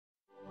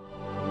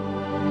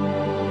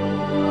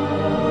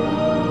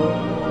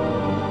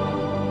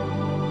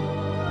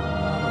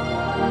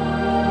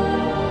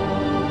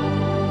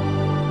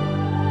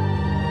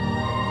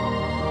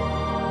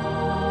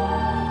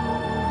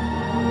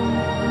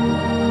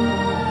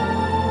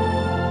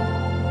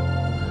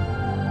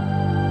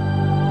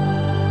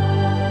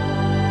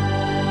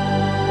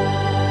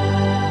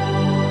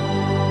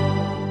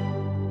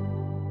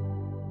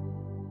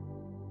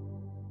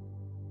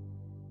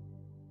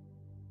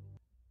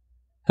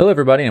Hello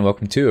everybody and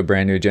welcome to a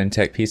brand new Gen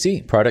Tech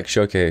PC product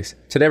showcase.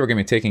 Today we're going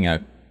to be taking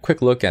a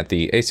quick look at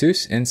the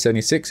Asus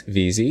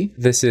N76VZ.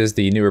 This is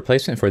the new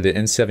replacement for the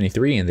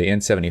N73 and the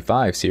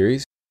N75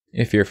 series.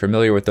 If you're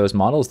familiar with those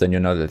models, then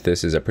you'll know that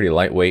this is a pretty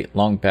lightweight,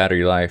 long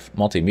battery life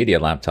multimedia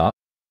laptop.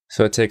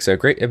 So it takes a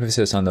great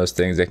emphasis on those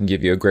things that can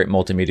give you a great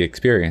multimedia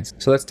experience.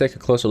 So let's take a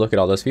closer look at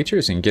all those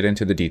features and get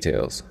into the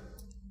details.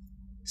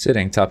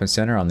 Sitting top and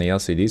center on the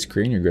LCD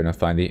screen, you're going to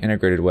find the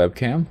integrated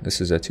webcam. This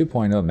is a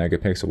 2.0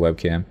 megapixel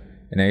webcam.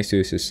 And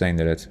Asus is saying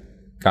that it's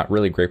got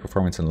really great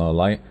performance in low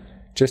light.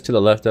 Just to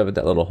the left of it,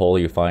 that little hole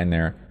you find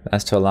there,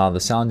 that's to allow the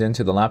sound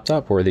into the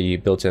laptop where the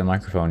built-in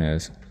microphone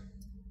is.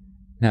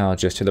 Now,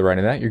 just to the right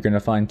of that, you're going to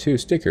find two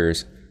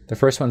stickers. The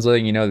first one's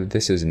letting you know that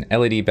this is an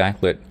LED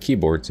backlit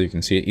keyboard, so you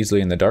can see it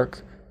easily in the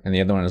dark. And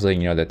the other one is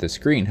letting you know that the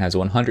screen has a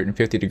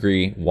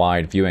 150-degree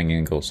wide viewing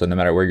angle, so no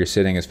matter where you're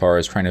sitting as far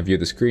as trying to view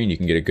the screen, you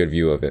can get a good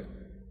view of it.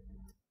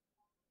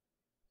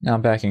 Now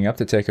backing up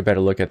to take a better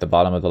look at the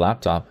bottom of the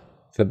laptop.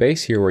 The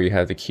base here where you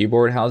have the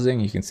keyboard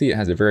housing, you can see it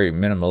has a very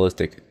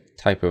minimalistic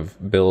type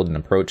of build and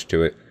approach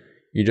to it.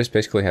 You just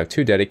basically have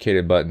two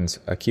dedicated buttons,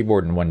 a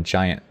keyboard and one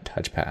giant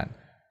touchpad.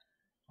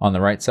 On the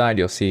right side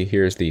you'll see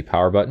here's the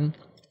power button,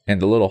 and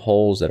the little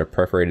holes that are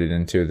perforated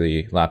into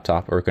the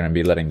laptop are going to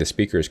be letting the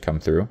speakers come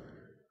through.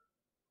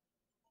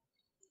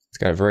 It's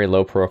got a very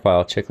low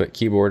profile chiclet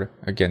keyboard.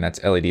 Again,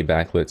 that's LED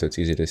backlit, so it's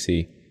easy to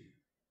see.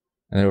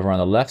 And then over on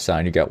the left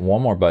side, you got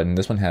one more button.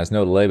 This one has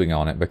no labeling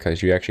on it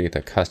because you actually get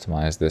to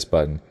customize this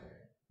button.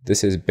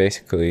 This is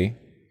basically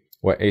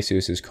what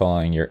Asus is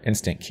calling your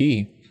instant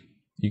key.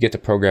 You get to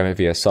program it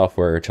via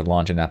software to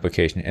launch an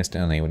application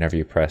instantly whenever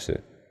you press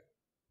it.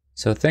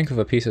 So think of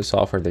a piece of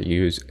software that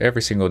you use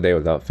every single day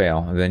without fail,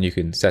 and then you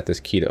can set this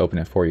key to open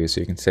it for you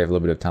so you can save a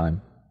little bit of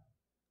time.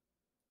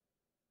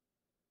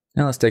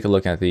 Now let's take a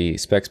look at the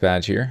specs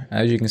badge here.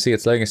 As you can see,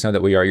 it's letting us know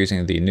that we are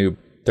using the new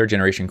 3rd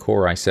generation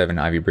Core i7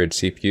 Ivy Bridge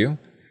CPU.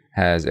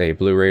 Has a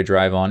Blu-ray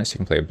drive on it so you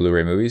can play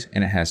Blu-ray movies,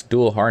 and it has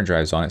dual hard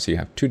drives on it, so you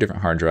have two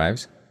different hard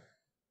drives.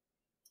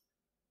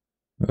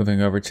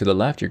 Moving over to the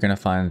left, you're going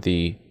to find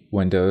the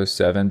Windows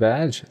 7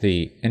 badge,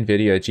 the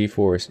Nvidia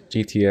GeForce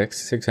GTX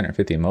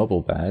 650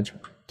 mobile badge,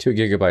 2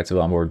 GB of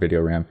onboard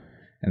video RAM,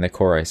 and the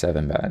Core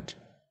i7 badge.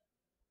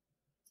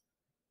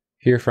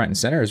 Here front and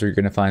center is where you're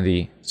going to find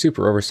the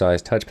super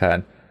oversized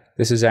touchpad.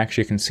 This is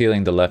actually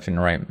concealing the left and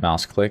right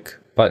mouse click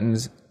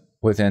buttons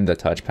within the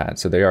touchpad,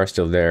 so they are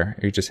still there.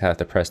 You just have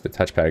to press the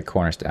touchpad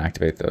corners to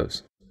activate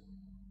those.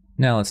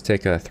 Now let's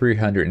take a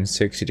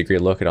 360-degree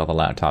look at all the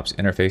laptop's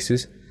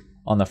interfaces.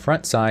 On the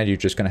front side, you're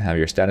just going to have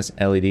your status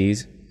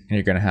LEDs, and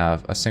you're going to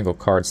have a single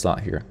card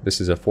slot here. This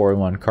is a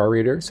 4-in-1 card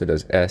reader, so it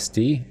does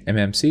SD,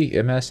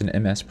 MMC, MS,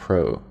 and MS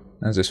Pro.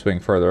 As I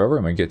swing further over,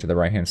 and we get to the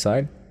right-hand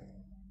side,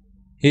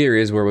 here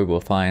is where we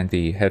will find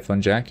the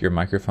headphone jack, your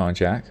microphone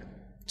jack,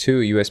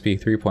 2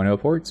 USB 3.0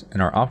 ports,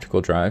 and our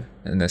optical drive.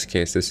 In this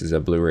case, this is a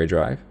Blu-ray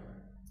drive.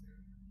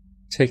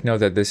 Take note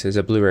that this is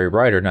a Blu-ray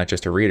writer, not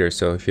just a reader,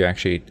 so if you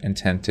actually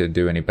intend to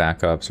do any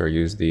backups or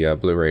use the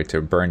Blu-ray to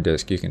burn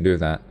disk, you can do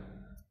that.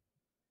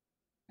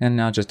 And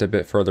now just a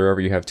bit further over,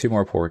 you have 2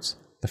 more ports.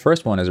 The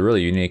first one is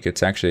really unique.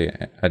 It's actually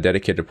a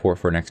dedicated port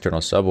for an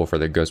external subwoofer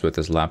that goes with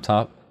this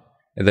laptop.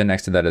 And then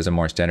next to that is a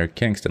more standard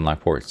Kingston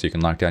lock port, so you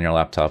can lock down your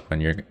laptop when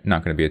you're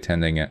not going to be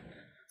attending it.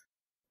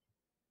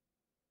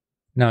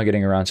 Now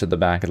getting around to the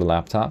back of the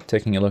laptop,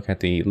 taking a look at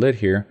the lid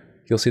here,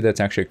 you'll see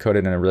that's actually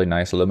coated in a really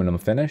nice aluminum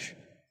finish.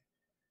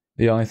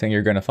 The only thing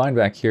you're going to find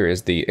back here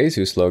is the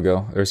Asus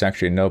logo. There's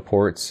actually no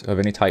ports of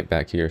any type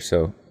back here,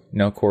 so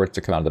no cords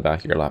to come out of the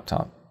back of your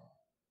laptop.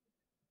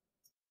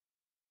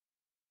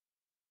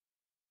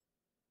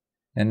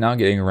 And now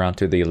getting around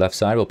to the left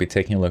side, we'll be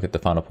taking a look at the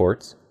final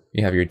ports.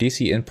 You have your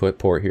DC input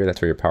port here, that's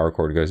where your power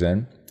cord goes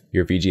in.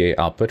 Your VGA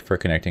output for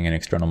connecting an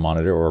external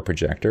monitor or a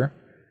projector.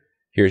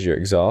 Here's your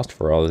exhaust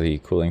for all of the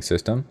cooling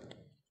system.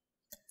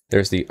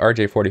 There's the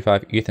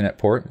RJ45 Ethernet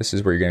port. This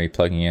is where you're going to be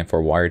plugging in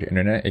for wired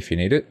internet if you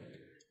need it.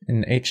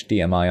 An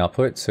HDMI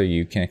output, so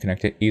you can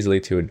connect it easily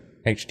to an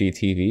HD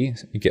TV.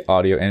 You get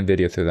audio and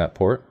video through that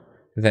port.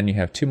 And then you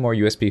have 2 more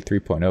USB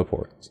 3.0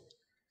 ports.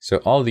 So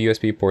all of the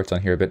USB ports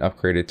on here have been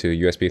upgraded to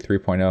USB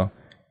 3.0,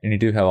 and you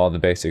do have all the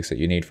basics that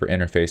you need for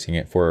interfacing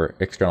it for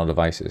external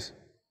devices.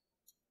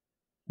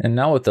 And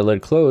now with the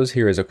lid closed,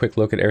 here is a quick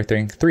look at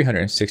everything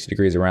 360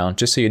 degrees around,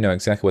 just so you know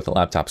exactly what the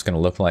laptop's going to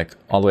look like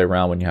all the way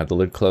around when you have the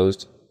lid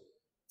closed.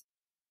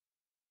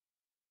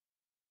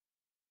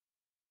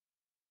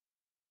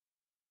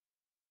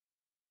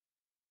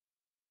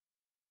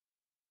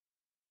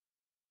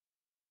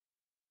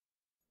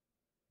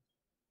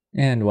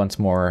 And once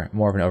more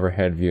of an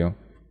overhead view.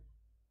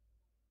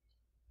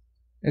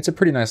 It's a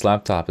pretty nice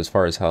laptop as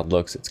far as how it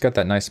looks. It's got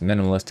that nice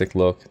minimalistic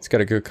look. It's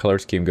got a good color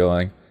scheme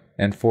going.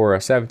 And for a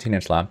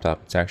 17-inch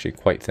laptop, it's actually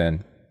quite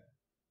thin.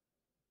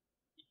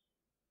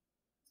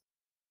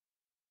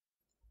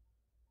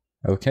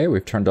 Okay,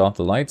 we've turned off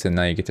the lights, and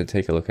now you get to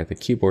take a look at the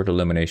keyboard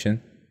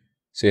illumination.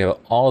 So you have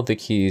all of the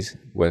keys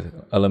with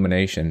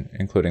illumination,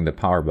 including the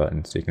power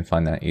button, so you can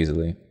find that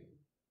easily.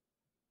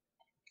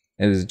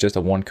 It is just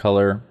a one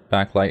color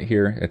backlight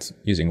here. It's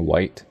using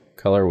white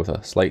color with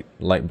a slight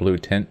light blue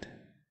tint.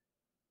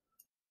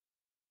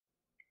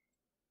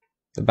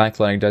 The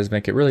backlighting does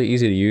make it really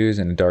easy to use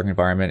in a dark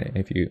environment.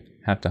 If you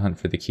have to hunt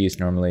for the keys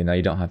normally, now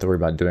you don't have to worry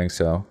about doing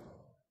so.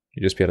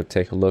 You just be able to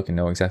take a look and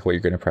know exactly what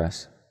you're going to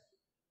press.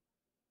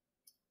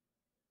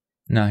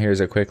 Now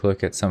here's a quick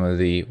look at some of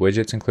the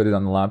widgets included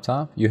on the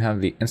laptop. You have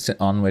the Instant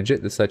On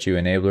widget. This lets you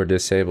enable or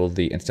disable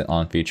the Instant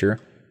On feature.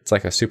 It's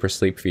like a super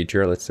sleep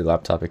feature. It lets the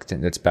laptop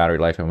extend its battery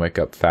life and wake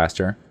up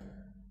faster.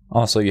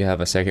 Also, you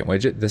have a second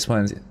widget. This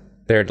one's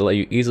there to let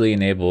you easily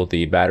enable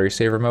the battery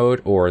saver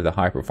mode or the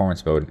high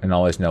performance mode and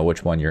always know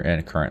which one you're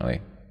in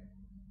currently.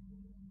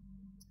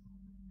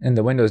 In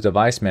the Windows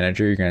Device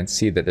Manager, you're going to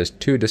see that there's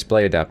two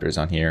display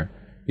adapters on here.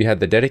 You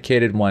have the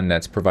dedicated one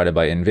that's provided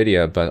by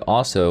Nvidia, but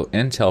also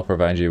Intel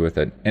provides you with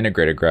an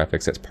integrated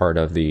graphics that's part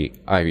of the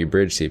Ivy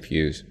Bridge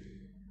CPUs.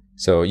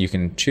 So you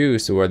can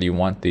choose whether you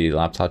want the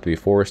laptop to be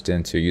forced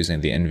into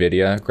using the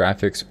Nvidia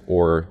graphics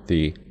or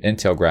the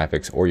Intel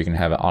graphics, or you can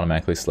have it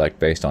automatically select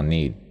based on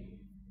need.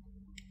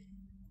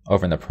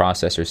 Over in the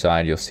processor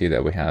side, you'll see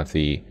that we have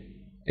the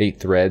 8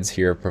 threads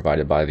here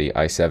provided by the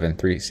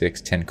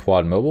i7-3610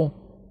 Quad Mobile,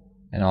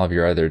 and all of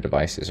your other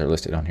devices are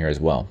listed on here as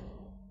well.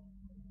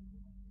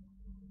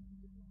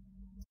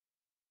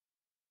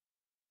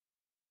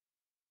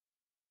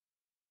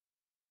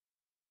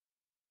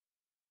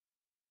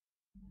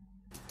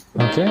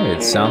 Okay,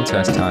 it's sound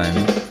test time.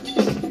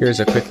 Here's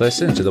a quick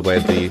listen to the way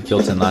the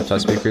built-in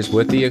laptop speakers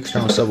with the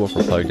external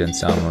subwoofer plugged in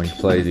sound when you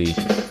play the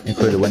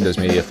included Windows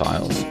media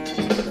files.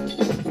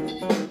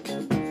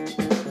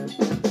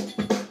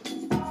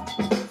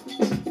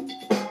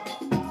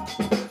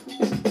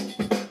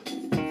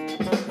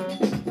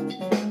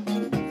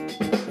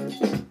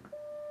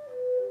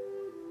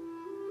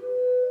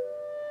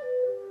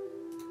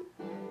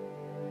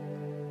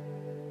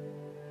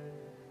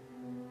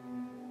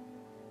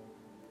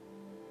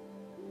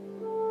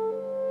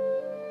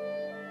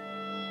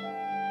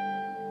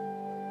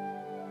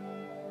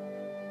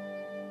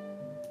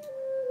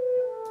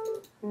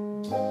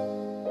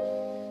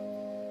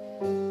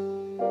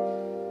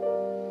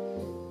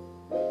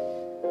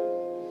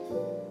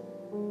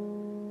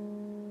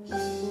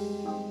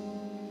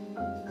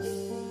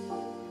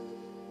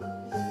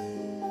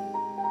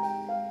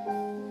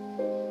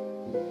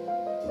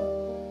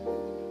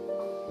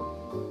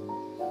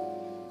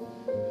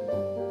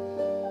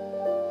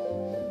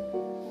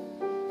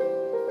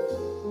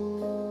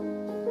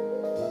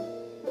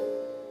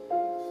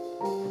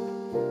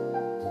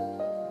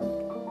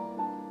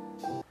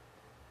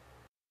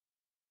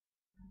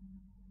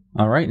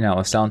 Alright, now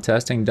with sound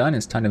testing done,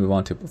 it's time to move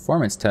on to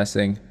performance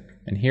testing.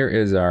 And here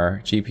is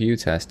our GPU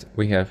test.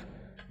 We have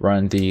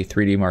run the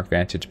 3D Mark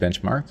Vantage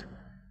benchmark.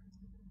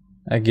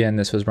 Again,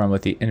 this was run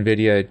with the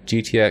Nvidia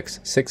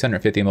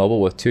GT650M mobile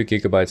with 2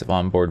 GB of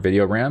onboard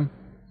video RAM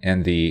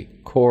and the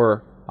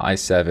Core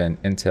i7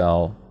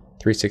 Intel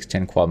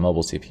 3610 Quad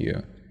Mobile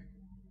CPU.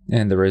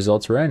 And the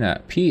results were in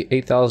at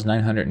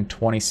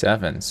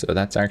P8927, so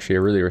that's actually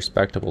a really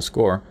respectable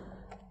score.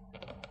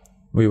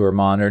 We were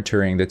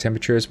monitoring the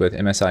temperatures with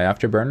MSI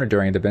Afterburner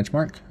during the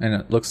benchmark, and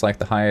it looks like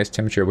the highest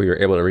temperature we were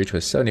able to reach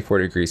was 74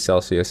 degrees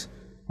Celsius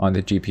on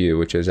the GPU,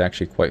 which is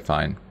actually quite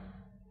fine.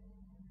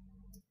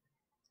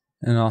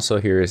 And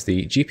also here is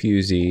the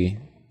GPU-Z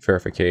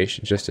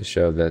verification, just to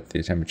show that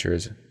the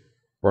temperatures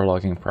were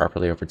logging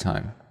properly over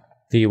time.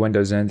 The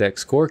Windows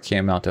Index score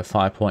came out to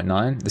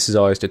 5.9. This is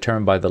always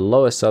determined by the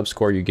lowest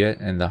subscore you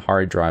get, and the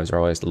hard drives are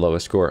always the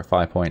lowest score at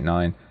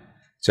 5.9.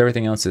 So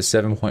everything else is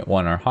 7.1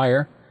 or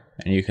higher.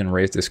 And you can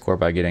raise this score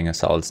by getting a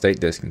solid state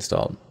disk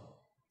installed.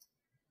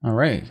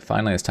 Alright,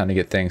 finally it's time to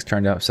get things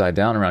turned upside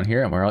down around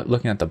here, and we're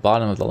looking at the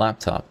bottom of the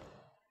laptop,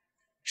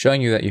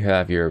 showing you that you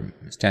have your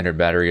standard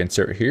battery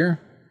insert here,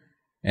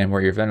 and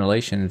where your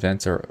ventilation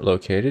vents are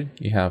located.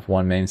 You have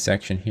one main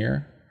section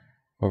here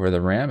over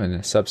the RAM and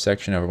a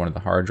subsection over one of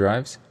the hard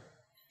drives.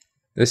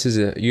 This is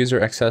a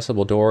user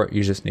accessible door.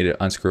 You just need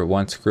to unscrew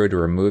one screw to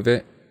remove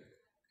it.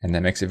 And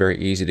that makes it very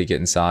easy to get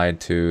inside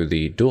to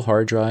the dual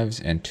hard drives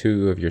and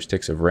 2 of your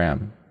sticks of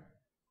RAM.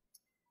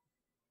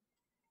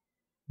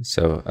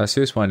 So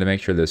Asus wanted to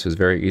make sure this was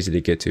very easy to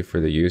get to for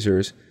the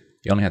users.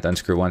 You only have to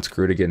unscrew one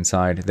screw to get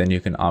inside. Then you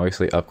can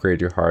obviously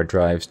upgrade your hard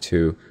drives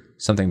to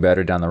something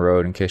better down the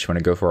road in case you want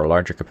to go for a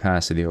larger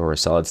capacity or a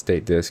solid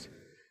state disk.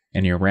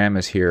 And your RAM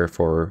is here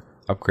for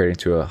upgrading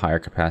to a higher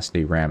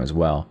capacity RAM as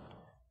well.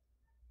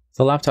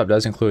 The laptop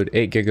does include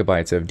 8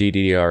 GB of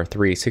DDR3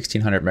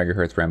 1600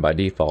 MHz RAM by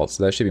default,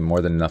 so that should be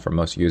more than enough for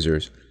most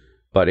users,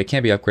 but it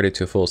can be upgraded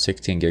to a full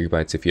 16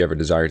 GB if you ever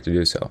desire to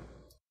do so.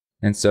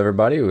 And so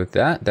everybody, with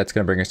that, that's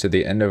going to bring us to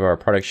the end of our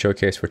product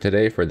showcase for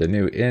today for the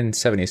new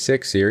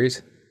N76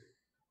 series.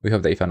 We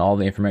hope that you found all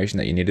the information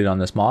that you needed on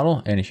this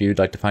model, and if you'd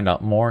like to find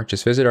out more,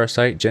 just visit our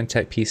site,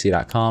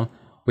 gentechpc.com.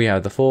 We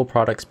have the full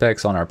product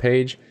specs on our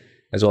page,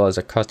 as well as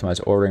a customized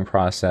ordering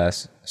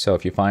process. So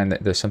if you find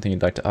that there's something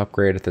you'd like to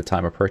upgrade at the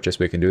time of purchase,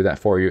 we can do that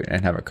for you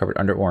and have it covered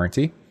under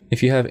warranty.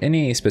 If you have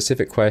any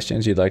specific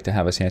questions you'd like to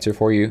have us answer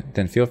for you,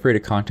 then feel free to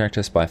contact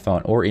us by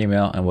phone or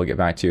email and we'll get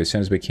back to you as soon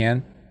as we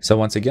can. So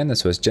once again,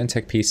 this was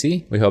GenTech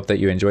PC. We hope that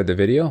you enjoyed the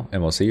video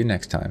and we'll see you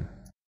next time.